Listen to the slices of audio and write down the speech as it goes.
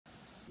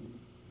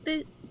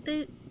boot,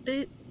 boot,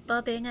 boot,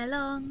 bobbing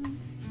along.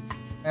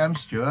 I'm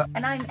Stuart.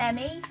 And I'm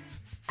Emmie.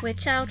 We're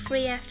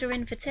child-free after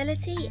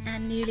infertility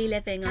and newly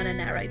living on a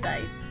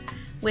narrowboat.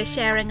 We're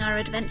sharing our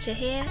adventure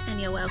here and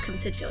you're welcome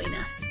to join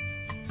us.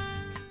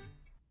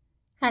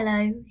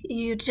 Hello,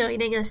 you're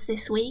joining us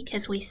this week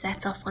as we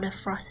set off on a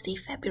frosty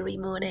February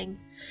morning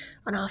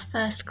on our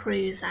first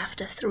cruise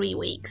after 3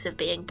 weeks of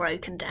being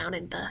broken down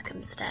in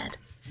Berkhamsted.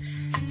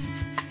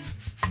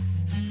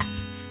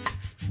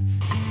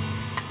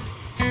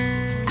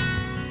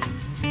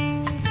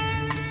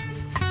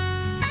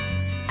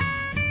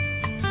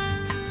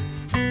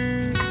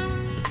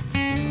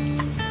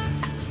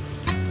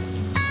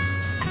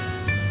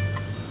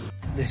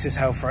 This is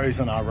how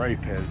frozen our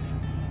rope is.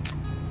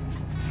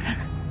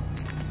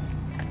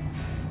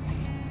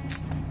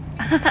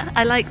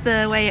 I like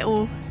the way it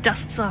all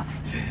dusts off.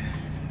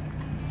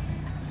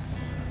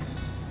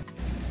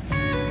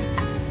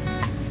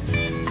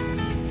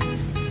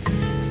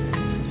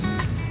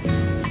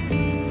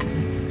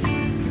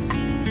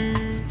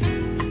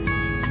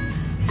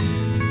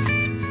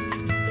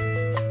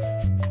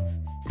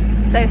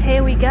 So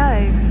here we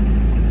go.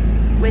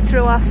 We're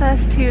through our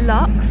first 2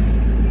 locks.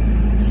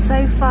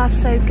 So far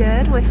so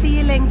good. We're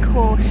feeling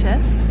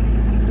cautious.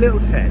 Little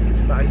tense,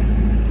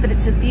 but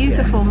it's a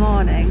beautiful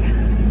morning.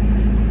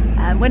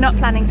 We're not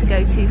planning to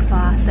go too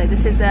far, so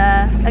this is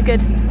a good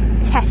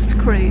test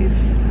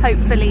cruise.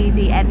 Hopefully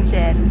the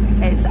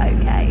engine is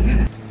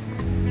okay.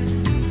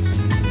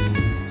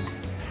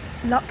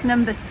 Lock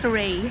number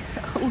 3,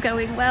 all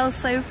going well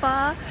so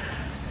far.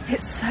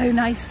 It's so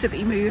nice to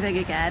be moving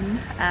again.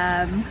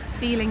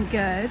 Feeling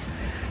good.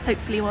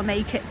 Hopefully we'll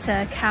make it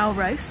to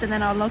Cowroast and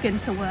then I'll log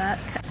into work.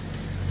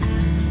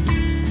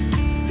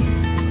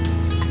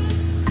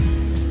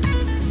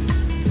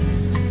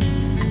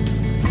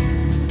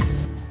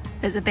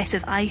 There's a bit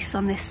of ice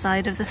on this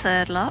side of the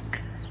 3rd lock,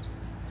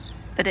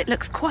 but it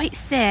looks quite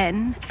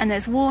thin and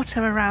there's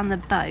water around the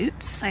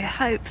boat, so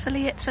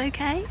hopefully it's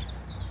okay.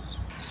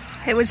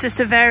 It was just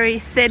a very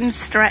thin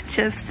stretch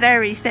of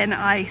very thin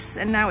ice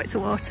and now it's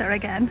water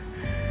again.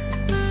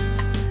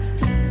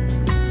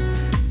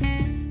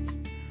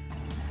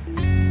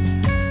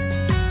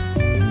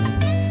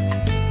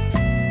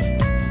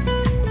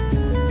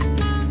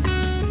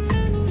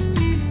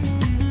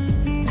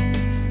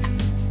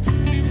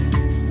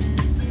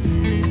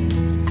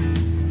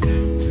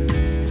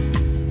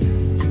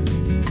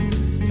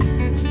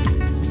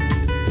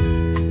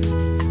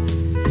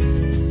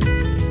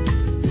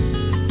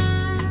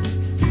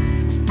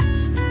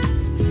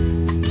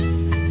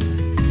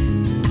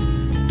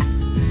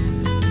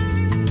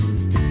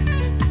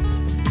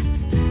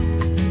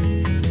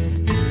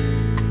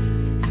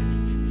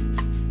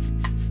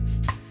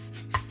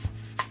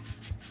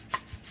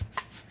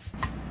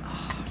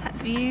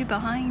 View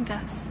behind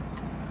us.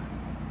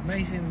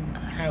 Amazing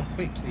how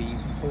quickly you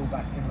can fall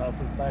back in love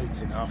with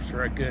boating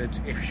after a good,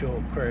 if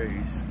short,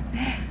 cruise.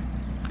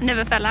 I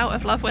never fell out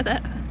of love with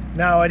it.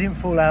 No, I didn't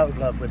fall out of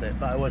love with it,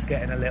 but I was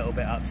getting a little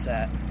bit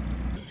upset.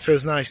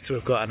 Feels nice to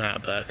have gotten out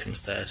of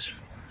Berkhamsted.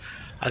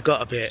 I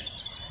got a bit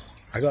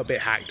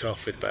hacked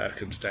off with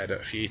Berkhamsted a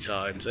few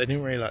times. I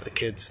didn't really like the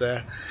kids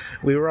there.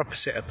 We were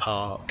opposite a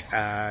park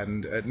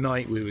and at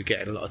night we were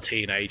getting a lot of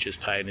teenagers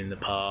playing in the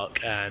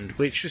park, and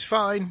which was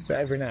fine, but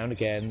every now and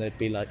again there'd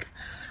be like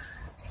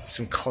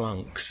some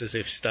clunks as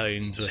if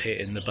stones were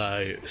hitting the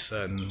boats,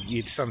 and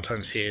you'd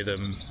sometimes hear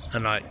them,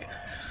 and like,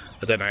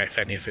 I don't know if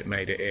any of it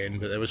made it in,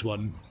 but there was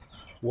one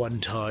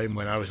time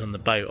when I was on the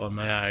boat on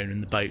my own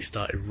and the boat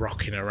started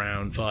rocking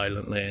around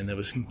violently and there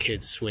was some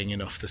kids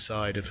swinging off the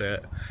side of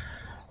it.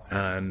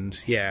 And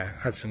yeah,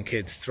 had some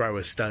kids throw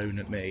a stone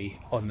at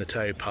me on the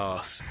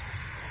towpaths.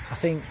 I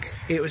think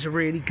it was a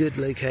really good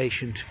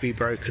location to be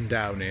broken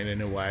down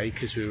in a way,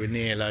 because we were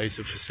near loads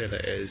of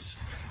facilities,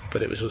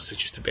 but it was also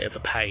just a bit of a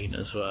pain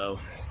as well.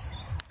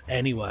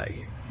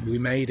 Anyway, we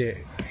made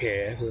it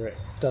here. We're at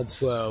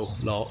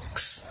Dudswell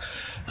locks.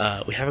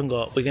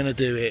 We're going to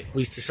do it,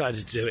 we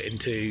decided to do it in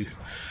 2,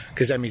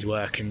 because Emmie's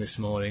working this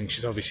morning.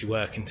 She's obviously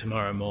working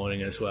tomorrow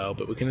morning as well,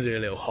 but we're going to do a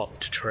little hop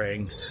to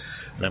Tring.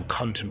 And I'm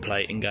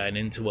contemplating going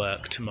into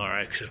work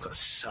tomorrow because I've got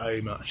so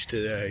much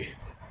to do.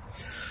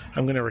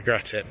 I'm going to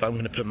regret it, but I'm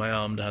going to put my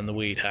arm down the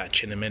weed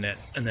hatch in a minute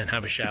and then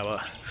have a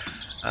shower.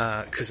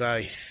 Because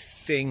I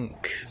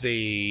think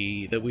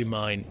that we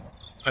might,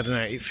 I don't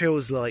know, it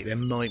feels like there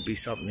might be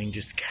something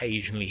just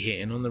occasionally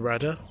hitting on the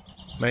rudder,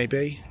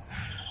 maybe.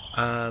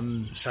 So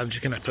I'm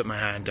just going to put my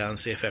hand down,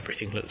 see if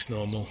everything looks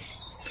normal.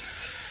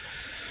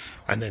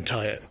 And then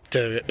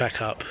do it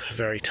back up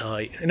very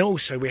tight. And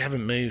also, we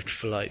haven't moved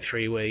for like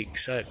 3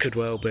 weeks, so it could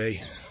well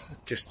be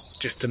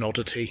just an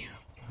oddity.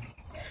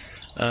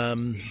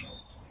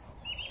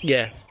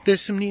 Yeah,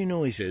 there's some new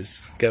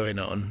noises going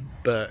on,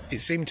 but it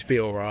seemed to be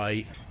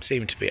alright,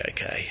 seemed to be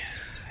okay.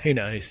 Who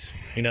knows?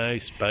 Who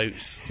knows?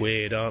 Boats,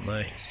 weird, aren't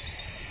they?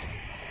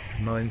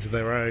 Minds of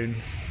their own.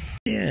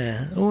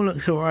 Yeah, all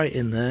looks alright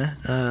in there.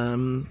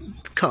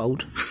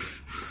 Cold.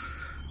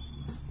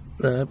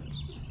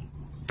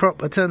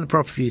 I turned the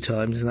prop a few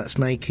times and that's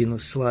making a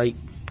slight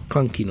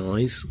clunky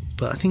noise,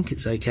 but I think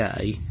it's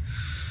okay.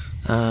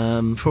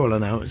 For all I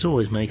know, it's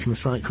always making a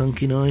slight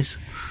clunky noise.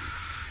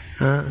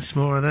 It's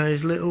more of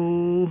those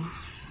little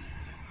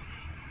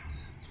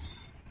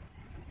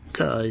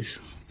guys,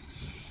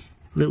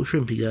 little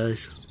shrimpy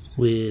guys.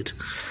 Weird.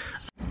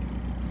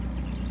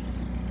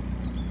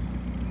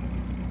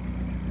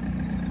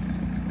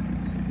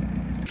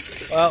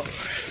 Well,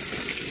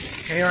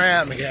 here I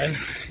am again,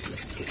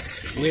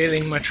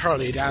 wheeling my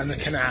trolley down the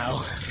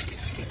canal.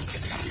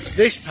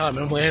 This time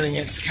I'm wheeling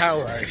it to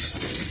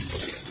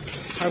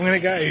Cowroast. I'm going to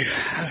go.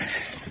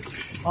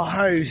 Our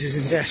hose is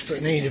in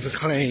desperate need of a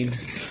clean,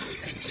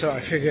 so I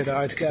figured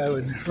I'd go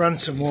and run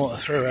some water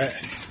through it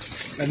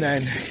and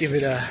then give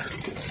it a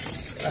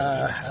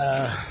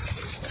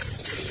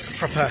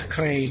proper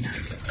clean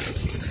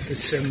with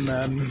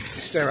some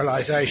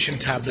sterilisation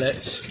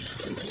tablets.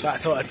 But I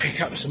thought I'd pick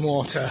up some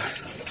water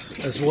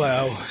as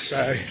well,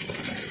 so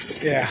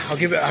yeah, I'll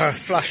give it a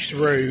flush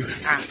through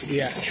at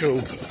the actual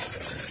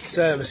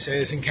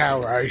services in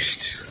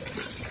Cowroast,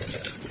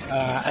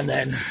 and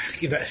then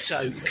give it a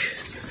soak.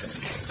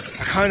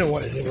 I kind of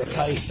wanted to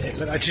replace it,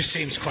 but that just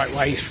seems quite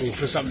wasteful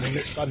for something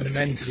that's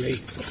fundamentally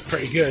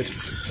pretty good.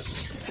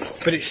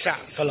 But it sat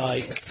for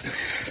like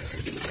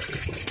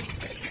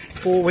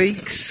 4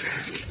 weeks.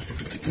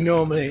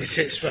 Normally it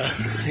sits for,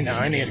 you know,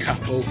 only a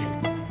couple.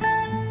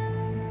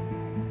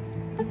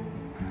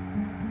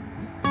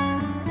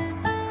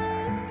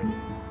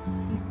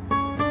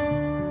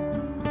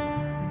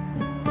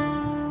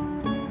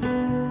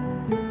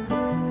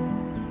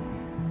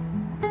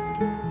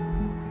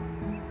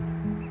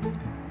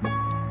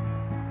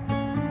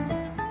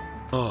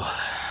 Oh,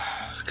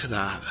 look at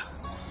that.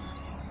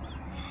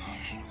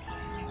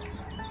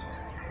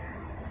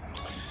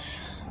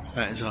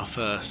 That is our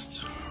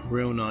first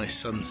real nice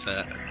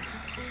sunset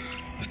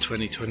of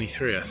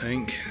 2023, I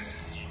think.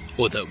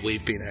 Or that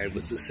we've been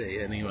able to see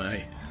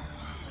anyway.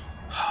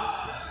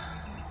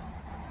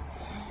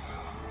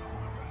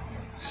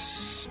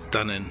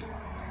 Stunning.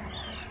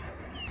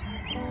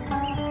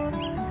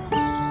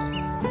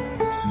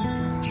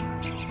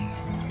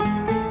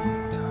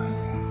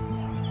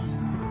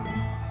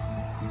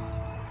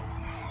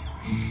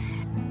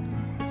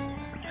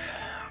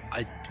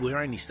 We're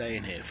only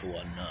staying here for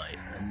one night,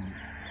 and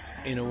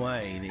in a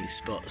way these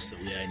spots that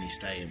we only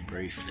stay in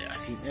briefly, I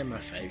think they're my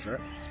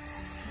favourite,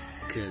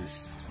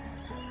 because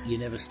you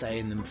never stay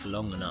in them for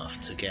long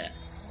enough to get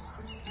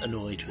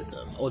annoyed with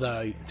them.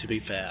 Although, to be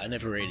fair, I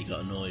never really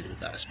got annoyed with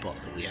that spot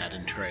that we had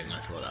in Tring. I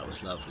thought that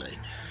was lovely.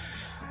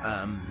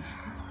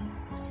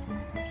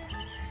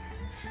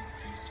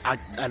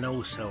 And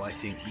also I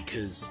think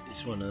because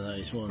it's one of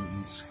those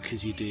ones,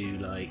 because you do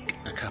like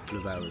a couple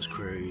of hours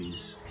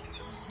cruise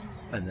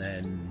and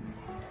then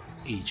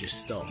you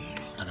just stop,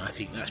 and I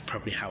think that's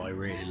probably how I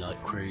really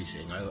like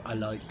cruising. I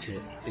liked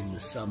it in the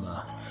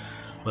summer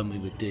when we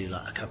would do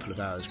like a couple of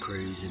hours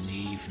cruise in the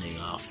evening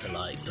after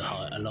like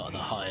a lot of the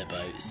hire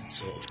boats had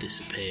sort of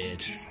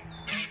disappeared.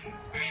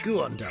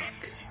 Go on, duck.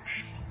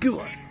 Go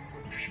on.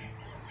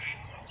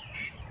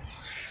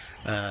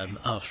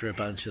 After a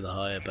bunch of the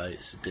hire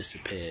boats had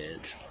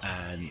disappeared,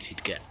 and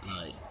you'd get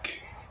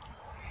like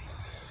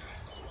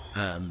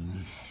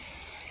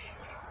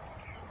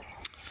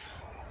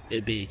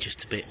it'd be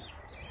just a bit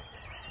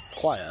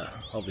quieter,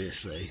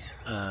 obviously,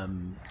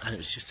 and it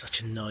was just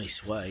such a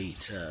nice way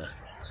to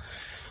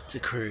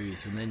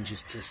cruise, and then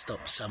just to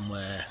stop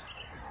somewhere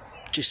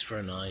just for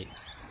a night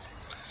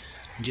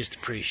and just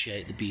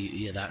appreciate the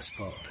beauty of that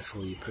spot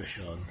before you push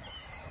on.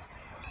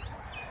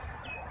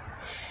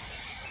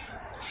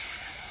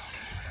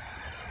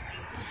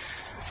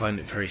 I find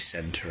it very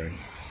centering,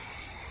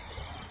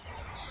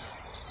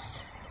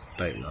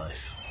 boat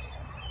life,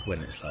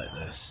 when it's like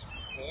this.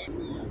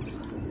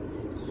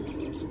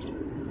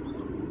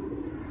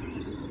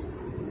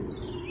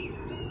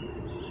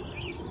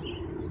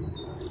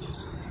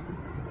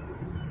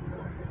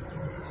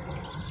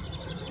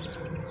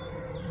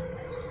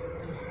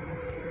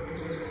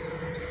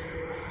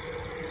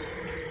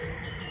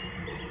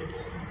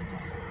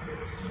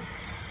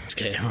 It's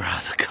getting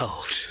rather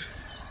cold.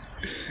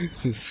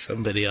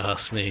 Somebody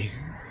asked me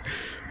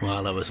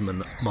while I was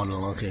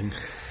monologuing,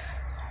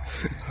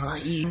 "Are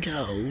you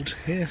cold?"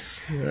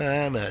 Yes, I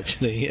am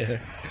actually, yeah.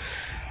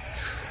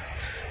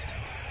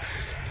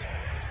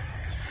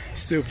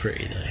 Still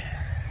pretty though.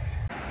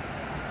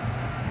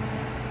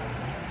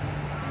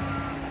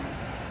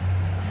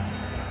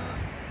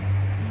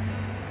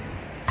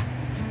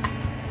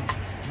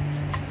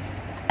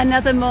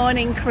 Another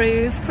morning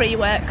cruise,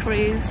 pre-work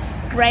cruise.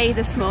 Grey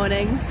this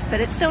morning, but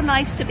it's still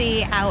nice to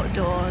be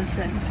outdoors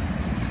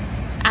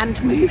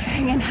and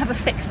moving and have a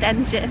fixed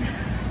engine.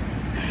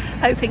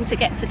 Hoping to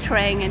get to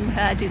Tring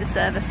and do the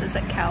services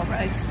at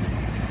Cowroast,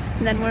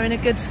 and then we're in a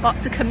good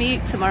spot to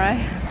commute tomorrow.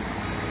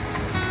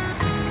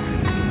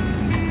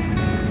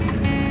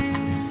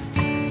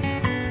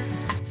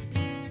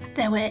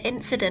 There were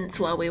incidents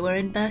while we were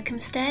in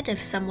Berkhamsted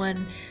of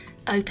someone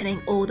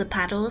opening all the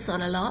paddles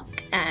on a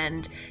lock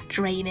and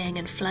draining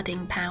and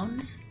flooding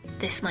pounds.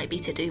 This might be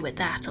to do with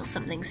that or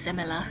something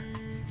similar.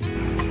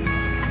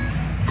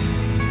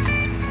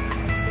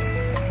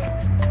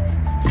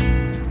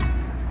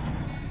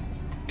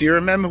 Do you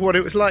remember what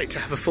it was like to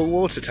have a full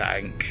water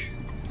tank?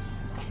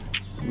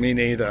 Me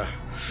neither.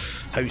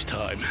 Hose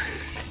time.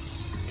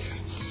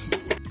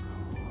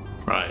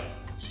 Right,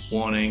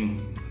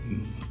 warning,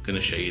 I'm going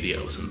to show you the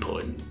Elson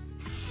Point.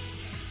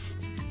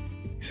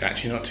 It's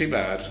actually not too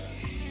bad,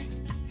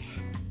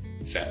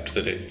 except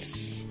that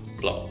it's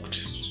blocked.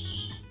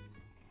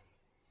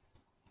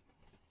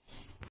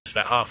 It's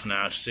about half an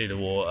hour to do the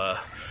water,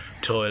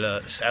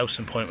 toilets.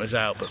 Elson Point was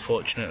out, but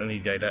fortunately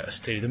they let us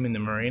do them in the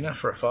marina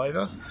for a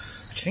 £5,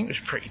 which I think was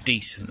pretty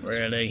decent,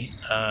 really,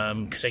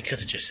 because they could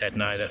have just said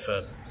no, they're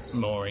for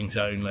moorings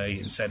only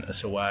and sent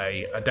us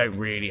away. I don't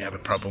really have a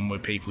problem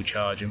with people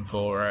charging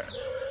for it,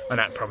 and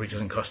that probably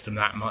doesn't cost them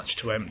that much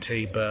to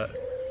empty, but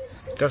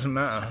it doesn't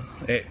matter.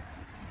 It,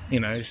 you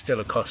know, it's still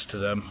a cost to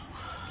them.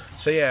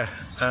 So yeah,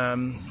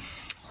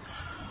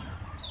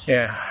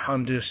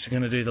 I'm just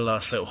going to do the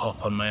last little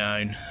hop on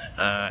my own.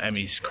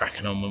 Emmie's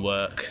cracking on with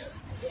work.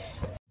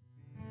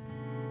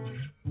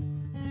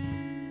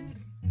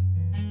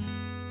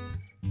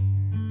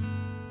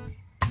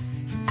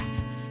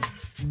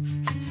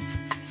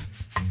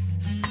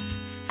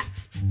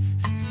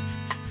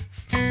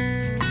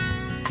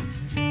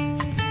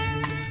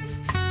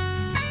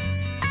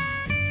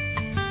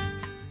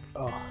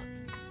 Oh,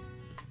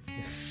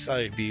 it's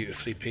so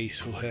beautifully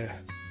peaceful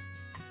here.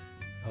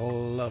 I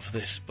love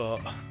this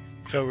spot.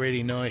 Felt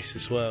really nice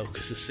as well,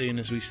 because as soon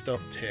as we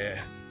stopped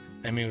here,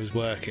 Emmie was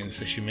working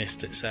so she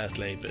missed it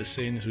sadly, but as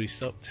soon as we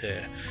stopped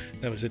here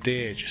there was a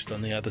deer just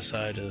on the other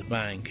side of the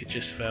bank. It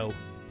just felt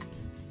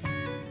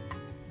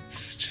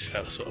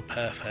sort of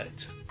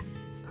perfect.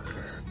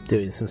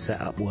 Doing some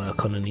setup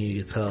work on a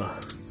new guitar.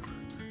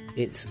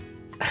 It's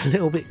a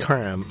little bit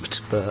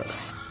cramped, but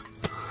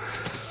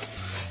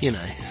you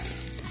know,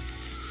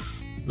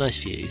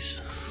 nice views.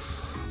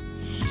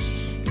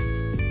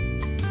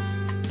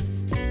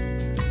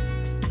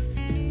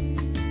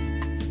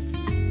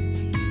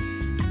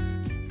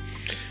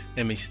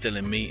 Emmie's still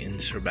in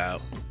meetings for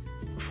about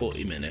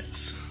 40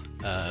 minutes.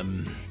 I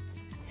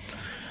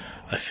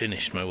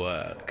finished my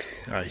work.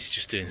 I was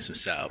just doing some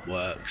setup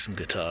work, some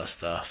guitar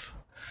stuff.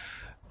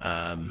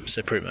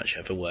 So pretty much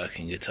have a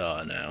working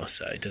guitar now,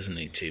 so it doesn't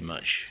need too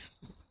much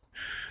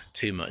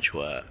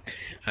work.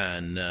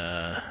 And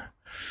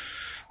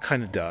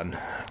kind of done.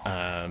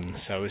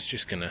 So I was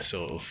just gonna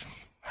sort of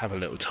have a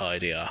little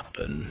tidy up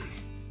and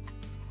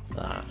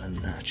that, and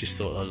I just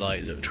thought the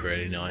light looked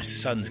really nice. The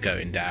sun's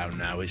going down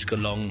now. It's got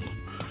long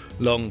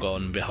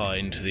gone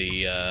behind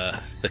the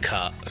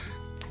cut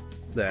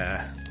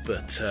there,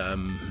 but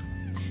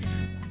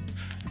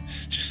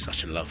it's just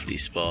such a lovely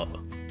spot.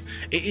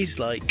 It is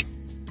like,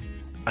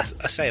 I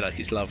say like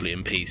it's lovely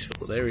and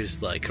peaceful. There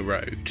is like a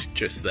road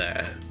just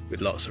there with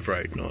lots of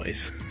road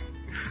noise,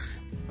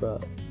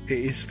 but it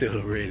is still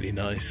a really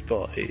nice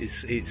spot.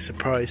 It's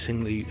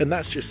surprisingly, and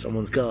that's just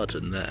someone's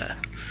garden there.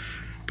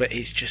 But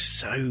it's just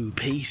so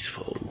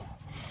peaceful.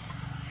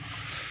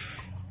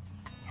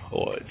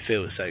 Or it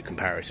feels so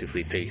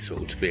comparatively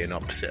peaceful to be an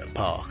opposite a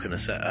park and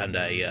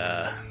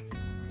a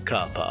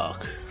car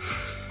park.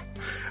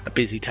 A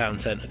busy town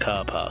centre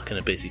car park and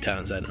a busy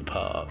town centre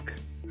park.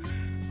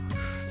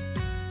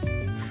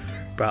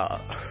 But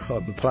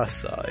on the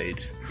plus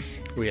side,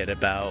 we had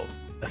about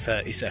a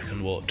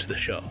 30-second walk to the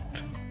shop.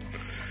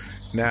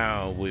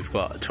 Now we've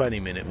got a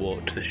 20-minute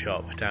walk to the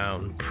shop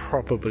down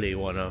probably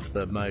one of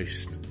the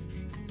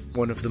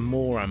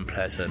more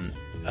unpleasant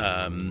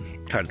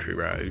country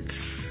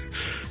roads.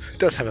 It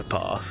does have a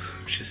path,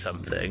 which is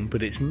something,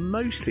 but it's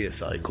mostly a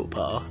cycle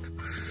path.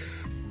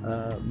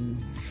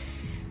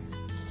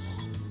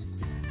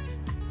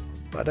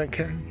 But I don't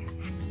care.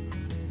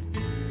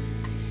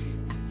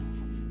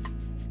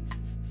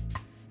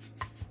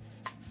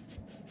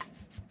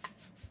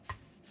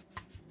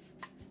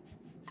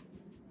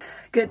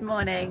 Good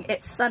morning,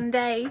 it's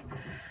Sunday.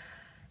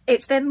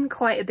 It's been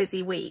quite a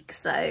busy week,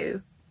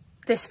 so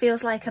this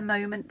feels like a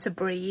moment to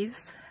breathe,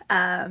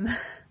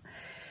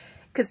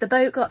 because the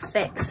boat got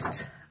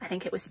fixed, I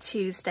think it was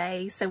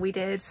Tuesday, so we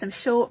did some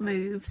short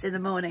moves in the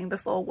morning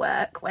before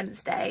work,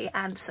 Wednesday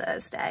and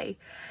Thursday,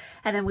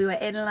 and then we were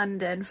in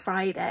London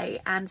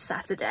Friday and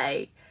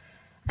Saturday,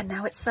 and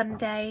now it's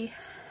Sunday,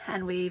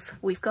 and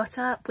we've got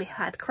up, we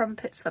had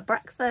crumpets for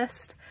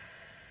breakfast,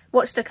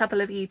 watched a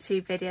couple of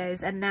YouTube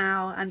videos, and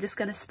now I'm just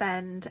going to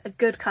spend a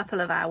good couple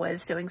of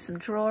hours doing some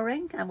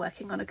drawing. I'm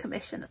working on a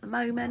commission at the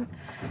moment.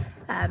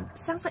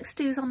 Sounds like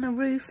Stu's on the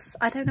roof.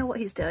 I don't know what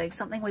he's doing,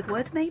 something with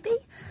wood maybe?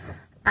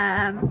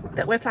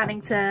 But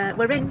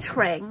we're in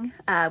Tring,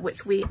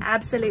 which we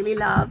absolutely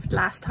loved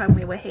last time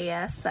we were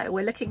here, so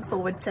we're looking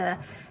forward to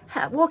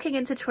walking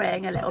into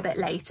Tring a little bit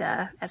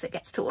later as it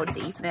gets towards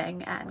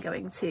evening and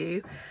going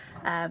to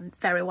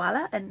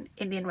Ferriwala, an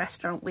Indian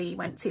restaurant we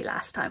went to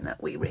last time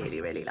that we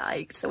really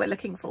liked, so we're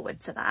looking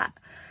forward to that.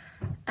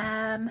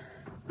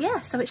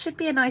 Yeah, so it should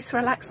be a nice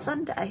relaxed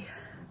Sunday.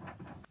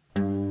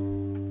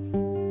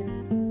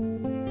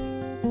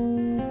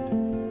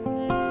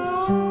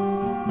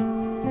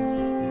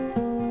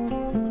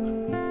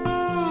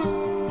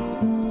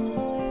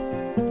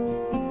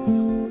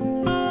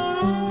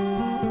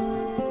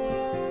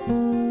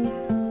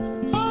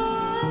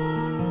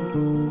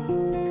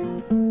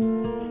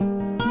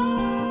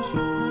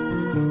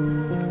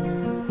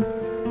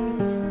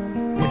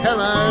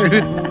 Of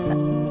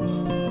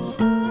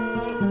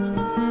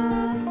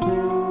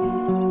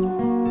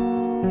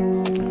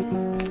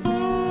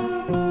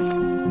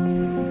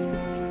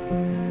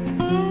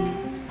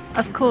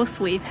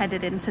course, we've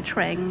headed into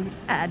Tring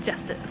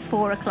just at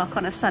 4 o'clock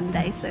on a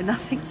Sunday, so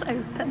nothing's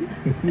open.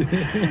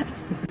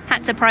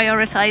 Had to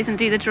prioritise and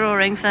do the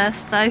drawing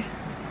first, though.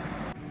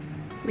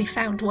 We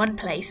found one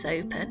place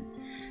open,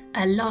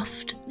 a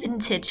loft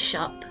vintage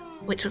shop,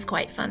 which was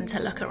quite fun to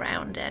look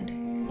around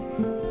in.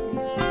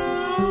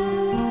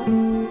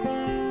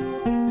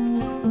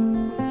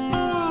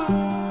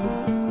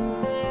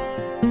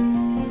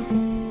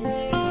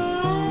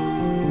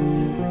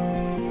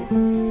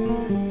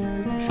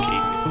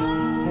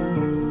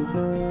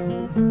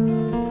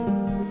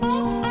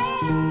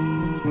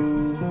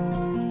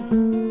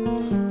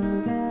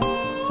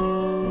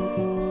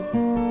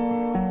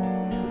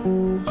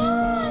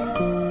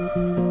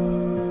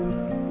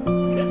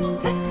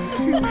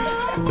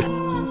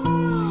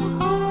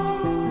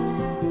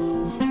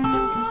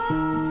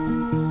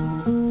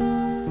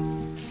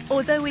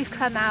 Although we've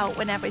come out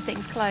when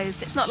everything's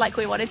closed, it's not like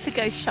we wanted to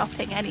go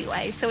shopping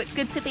anyway, so it's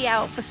good to be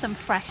out for some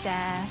fresh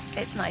air.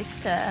 It's nice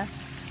to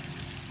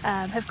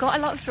have got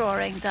a lot of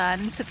drawing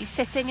done, to be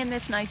sitting in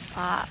this nice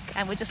park,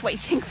 and we're just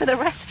waiting for the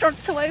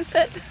restaurant to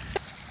open.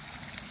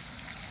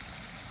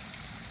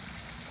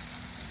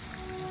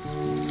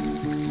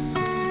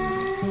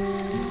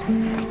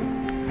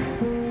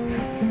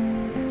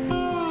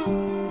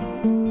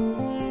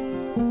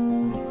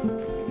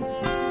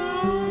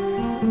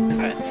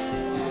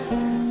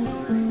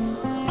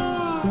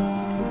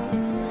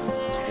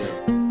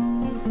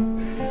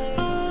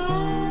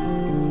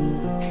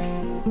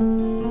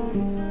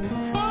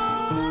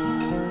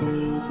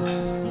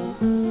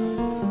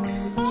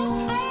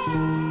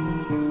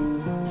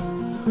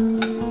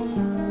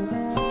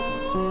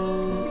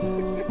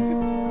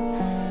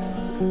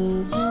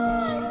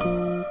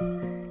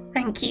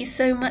 Thank you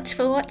so much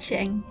for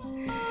watching.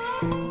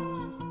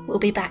 We'll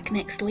be back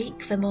next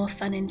week for more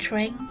fun in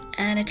Tring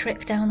and a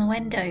trip down the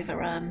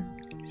Wendover Arm,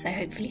 so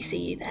hopefully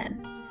see you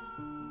then.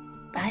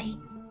 Bye.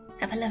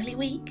 Have a lovely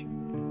week.